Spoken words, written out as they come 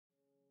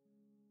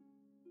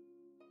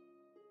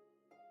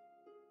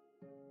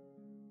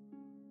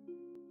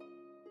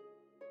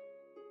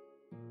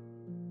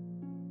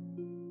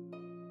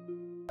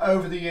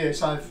Over the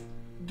years I've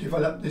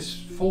developed this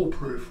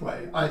foolproof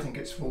way, I think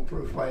it's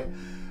foolproof way,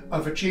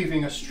 of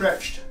achieving a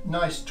stretched,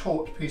 nice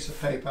taut piece of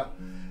paper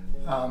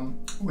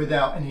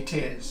without any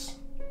tears.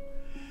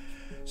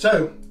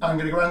 So I'm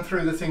going to run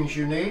through the things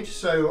you need.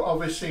 So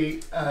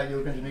obviously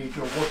you're going to need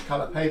your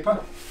watercolour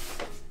paper.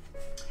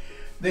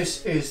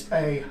 This is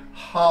a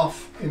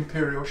half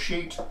imperial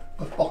sheet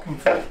of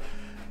Bockingford.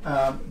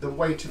 The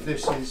weight of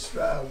this is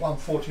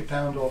 140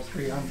 pound or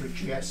 300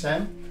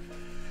 GSM.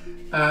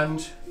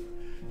 And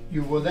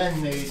you will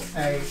then need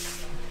a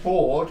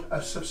board,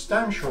 a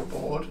substantial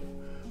board,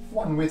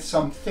 one with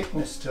some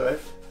thickness to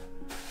it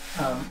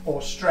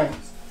or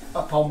strength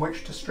upon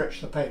which to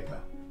stretch the paper.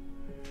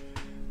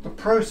 The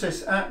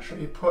process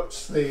actually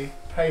puts the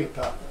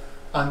paper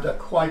under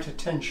quite a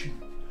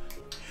tension.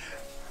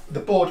 The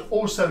board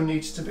also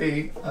needs to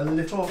be a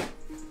little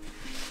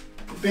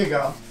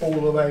bigger all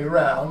the way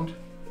around,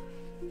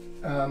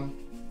 an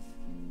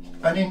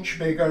inch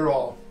bigger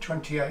or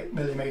 28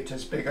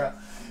 millimeters bigger,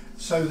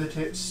 so that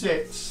it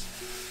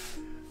sits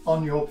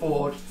on your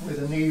board with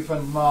an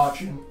even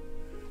margin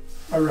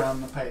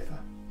around the paper.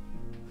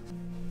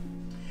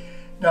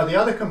 Now the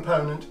other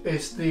component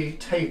is the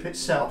tape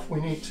itself.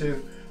 We need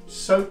to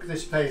soak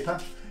this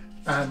paper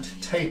and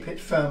tape it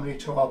firmly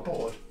to our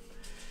board.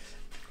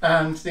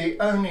 And the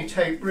only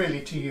tape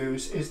really to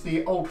use is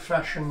the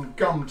old-fashioned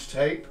gummed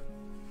tape.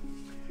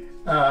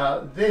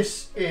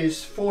 This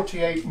is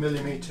 48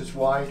 millimeters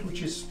wide,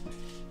 which is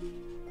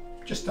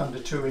just under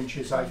 2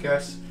 inches, I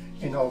guess,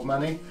 in old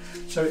money.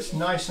 So it's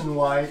nice and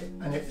wide,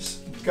 and it's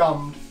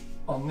gummed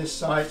on this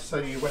side, so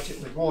you wet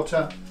it with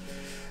water.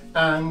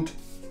 And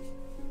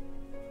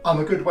I'm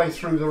a good way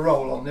through the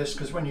roll on this,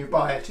 because when you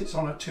buy it, it's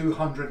on a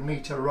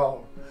 200-meter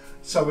roll,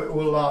 so it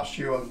will last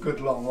you a good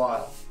long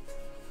while.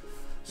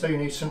 So you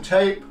need some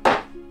tape.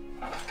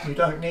 You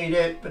don't need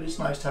it, but it's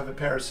nice to have a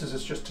pair of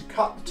scissors just to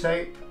cut the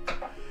tape.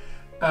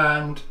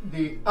 And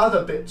the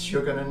other bits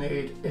you're going to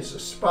need is a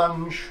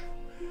sponge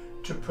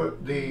to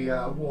put the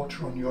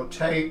water on your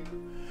tape,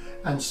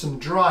 and some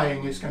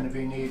drying is going to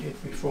be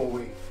needed before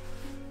we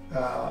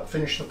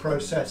finish the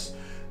process.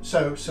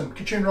 So some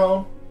kitchen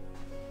roll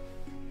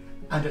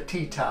and a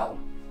tea towel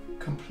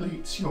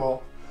completes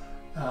your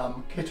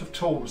kit of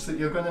tools that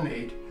you're going to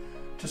need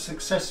to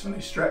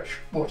successfully stretch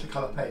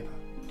watercolour paper.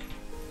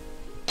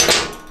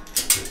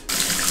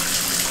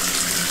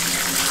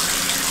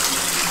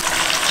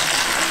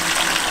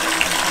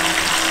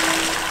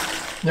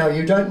 Now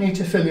you don't need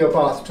to fill your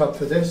bathtub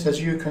for this,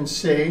 as you can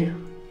see,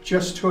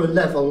 just to a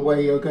level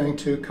where you're going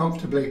to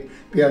comfortably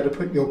be able to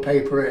put your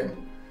paper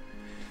in.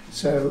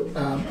 So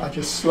I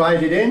just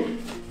slide it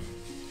in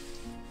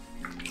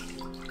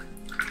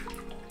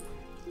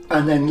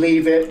and then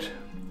leave it,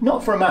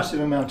 not for a massive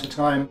amount of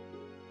time.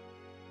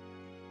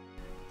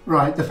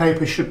 Right, the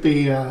paper should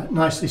be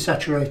nicely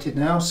saturated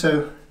now,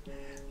 so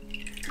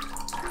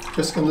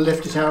just going to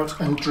lift it out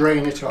and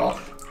drain it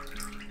off.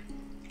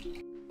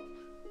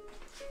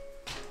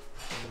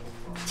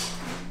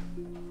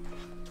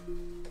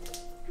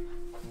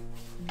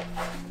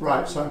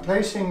 Right, so I'm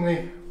placing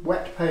the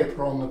wet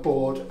paper on the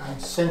board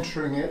and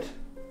centering it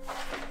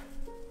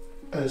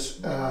as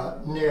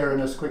near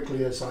and as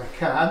quickly as I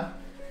can.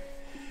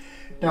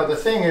 Now the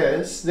thing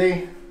is,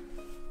 the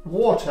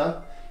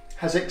water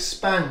has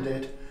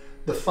expanded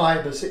the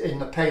fibres in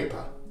the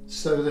paper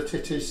so that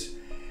it is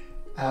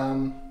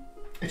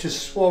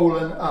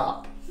swollen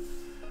up,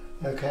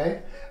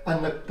 okay,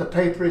 and the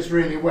paper is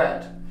really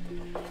wet.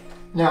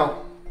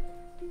 Now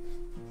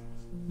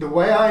the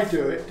way I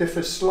do it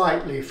differs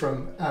slightly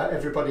from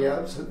everybody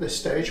else at this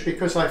stage,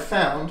 because I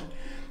found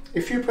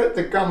if you put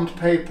the gummed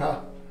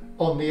paper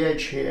on the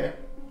edge here,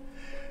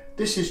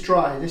 this is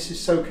dry, this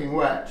is soaking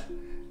wet,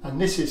 and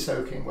this is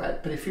soaking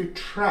wet, but if you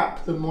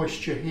trap the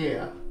moisture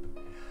here,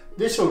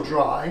 this will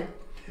dry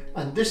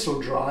and this will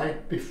dry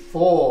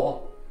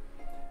before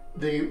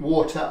the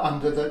water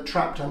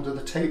trapped under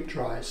the tape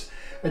dries.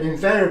 And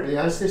invariably,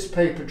 as this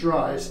paper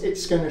dries,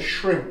 it's going to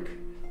shrink,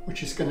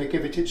 which is going to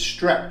give it its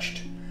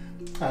stretched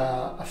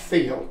a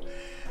feel.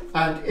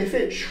 And if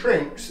it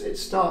shrinks, it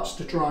starts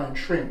to dry and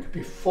shrink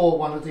before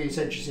one of these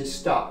edges is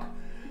stuck,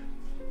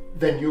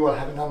 then you will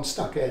have an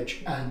unstuck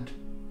edge and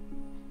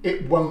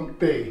it won't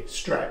be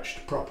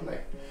stretched properly.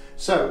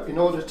 So in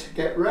order to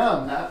get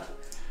around that,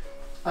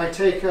 I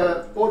take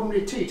an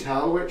ordinary tea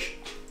towel, which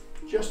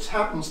just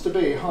happens to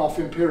be half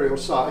imperial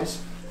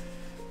size,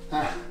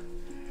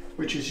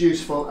 which is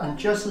useful, and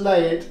just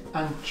lay it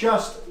and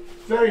just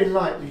very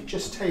lightly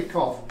just take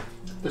off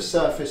the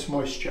surface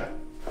moisture.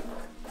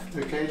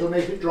 Okay, it'll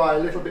make it dry a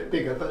little bit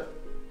bigger, but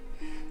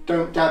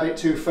don't dab it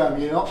too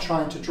firmly. You're not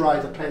trying to dry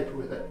the paper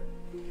with it.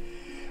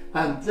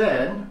 And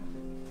then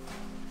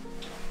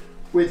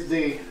with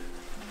the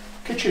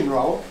kitchen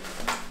roll,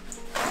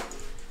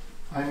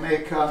 I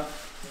make a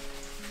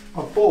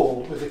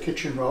ball with the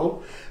kitchen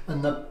roll,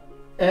 and the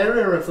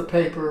area of the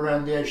paper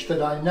around the edge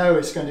that I know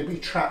is going to be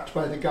trapped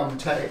by the gum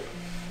tape,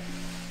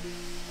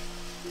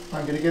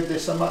 I'm going to give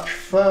this a much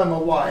firmer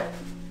wipe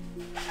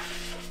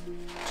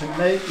to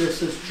make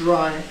this as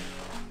dry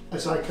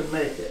as I can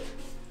make it.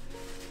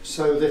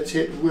 so that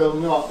it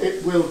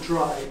will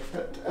dry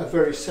at a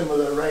very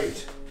similar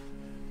rate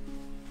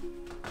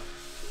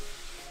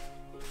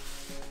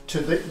to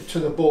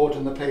the board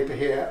and the paper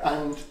here,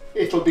 and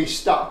it'll be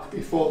stuck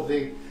before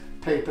the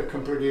paper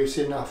can produce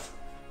enough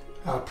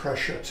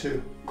pressure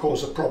to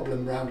cause a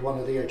problem around one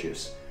of the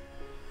edges.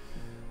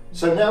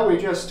 So now we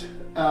just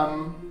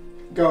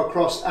go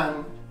across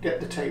and get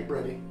the tape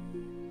ready.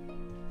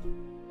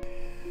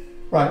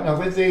 Right, now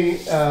with the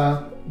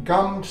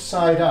gummed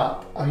side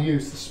up, I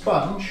use the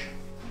sponge.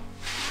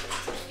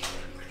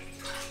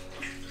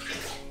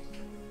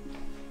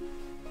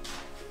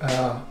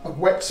 A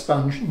wet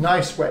sponge,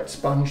 nice wet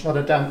sponge, not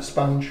a damp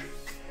sponge,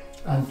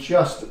 and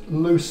just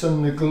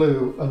loosen the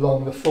glue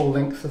along the full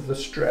length of the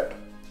strip,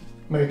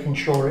 making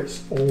sure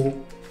it's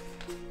all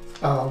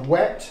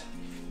wet.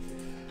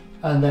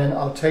 And then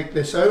I'll take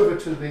this over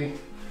to the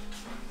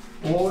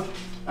board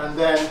and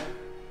then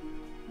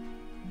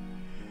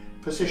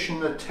position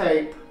the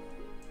tape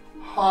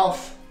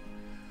half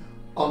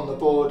on the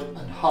board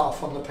and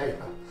half on the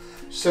paper.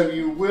 So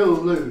you will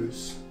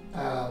lose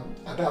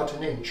about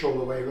an inch all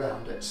the way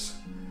around it.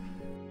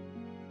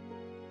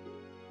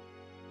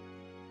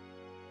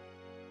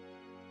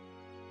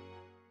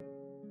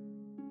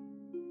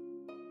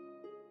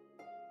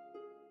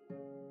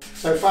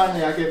 So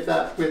finally I give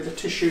that, with the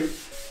tissue,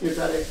 give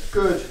that a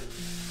good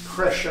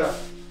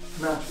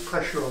amount of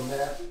pressure on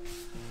there,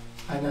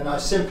 and then I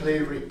simply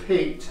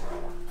repeat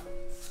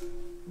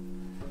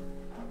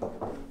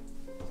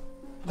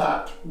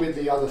that with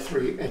the other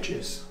three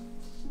edges.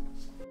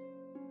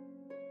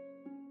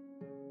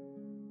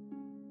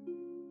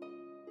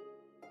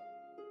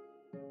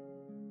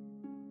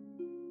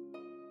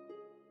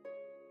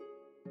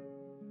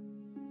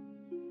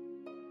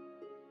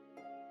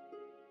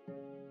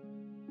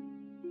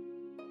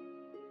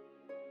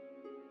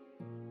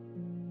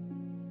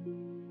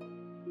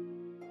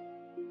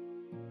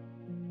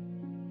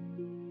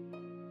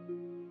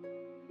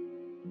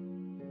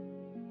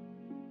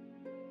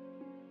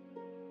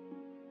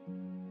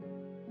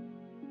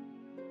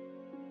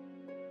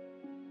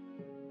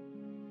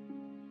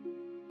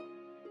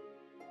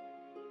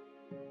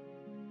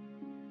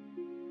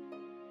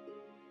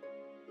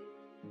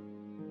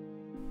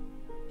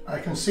 I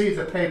can see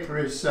the paper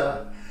is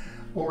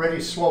already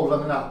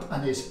swollen up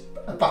and is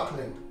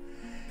buckling.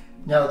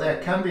 Now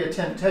there can be a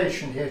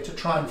temptation here to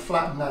try and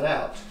flatten that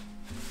out.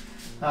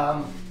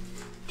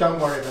 Don't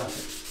worry about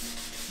it,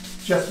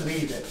 just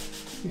leave it.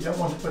 You don't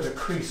want to put a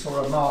crease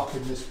or a mark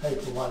in this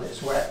paper while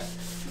it's wet.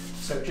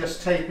 So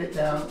just tape it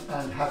down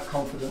and have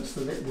confidence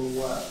that it will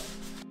work.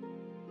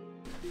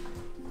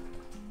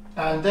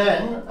 And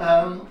then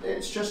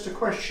it's just a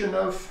question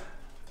of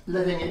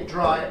letting it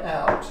dry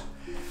out.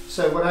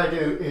 So what I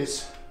do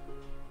is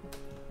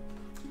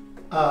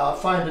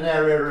find an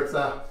area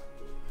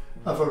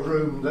of a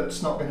room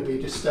that's not going to be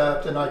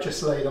disturbed, and I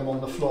just lay them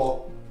on the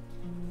floor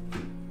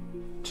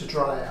to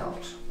dry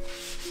out.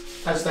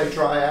 As they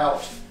dry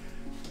out,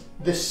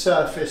 this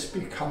surface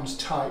becomes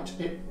tight.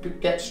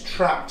 It gets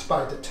trapped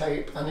by the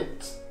tape, and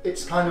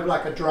it's kind of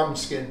like a drum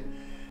skin.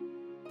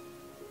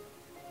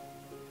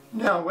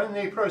 Now when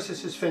the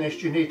process is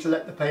finished, you need to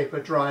let the paper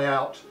dry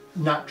out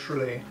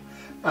naturally.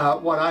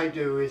 What I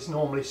do is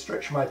normally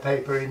stretch my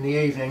paper in the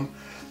evening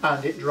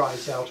and it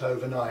dries out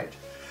overnight.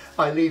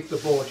 I leave the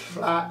board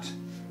flat.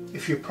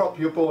 If you prop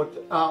your board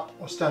up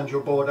or stand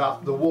your board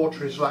up, the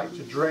water is like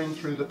to drain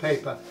through the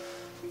paper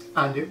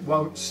and it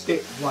won't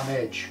stick one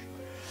edge.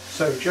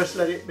 So just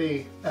let it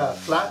be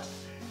flat.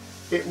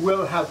 It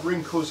will have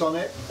wrinkles on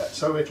it,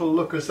 so it'll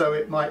look as though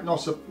it might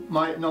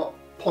not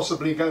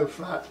possibly go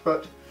flat,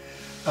 but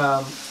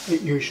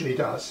it usually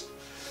does.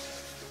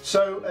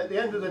 So at the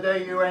end of the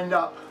day you end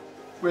up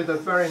with a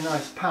very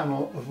nice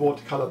panel of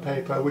watercolour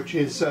paper, which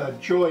is a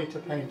joy to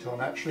paint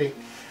on actually,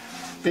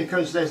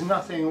 because there's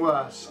nothing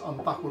worse on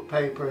buckled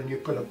paper and you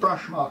put a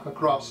brush mark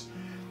across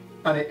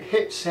and it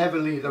hits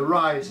heavily the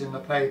rise in the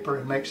paper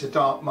and makes a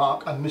dark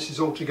mark and misses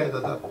altogether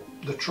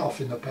the trough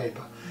in the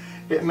paper.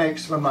 It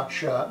makes for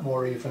much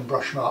more even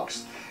brush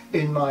marks,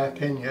 in my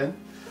opinion.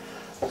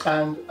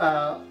 And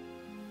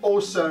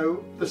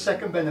also the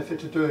second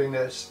benefit of doing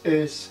this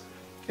is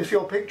if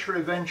your picture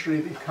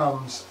eventually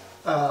becomes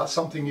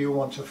something you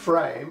want to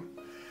frame,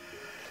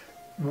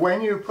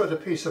 when you put a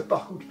piece of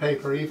buckled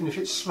paper, even if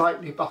it's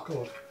slightly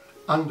buckled,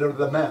 under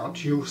the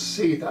mount, you'll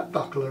see that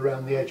buckle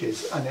around the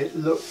edges and it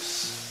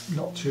looks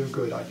not too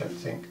good, I don't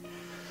think.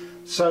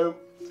 So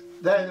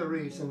they're the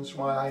reasons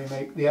why I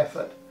make the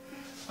effort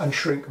and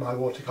shrink my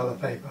watercolour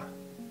paper.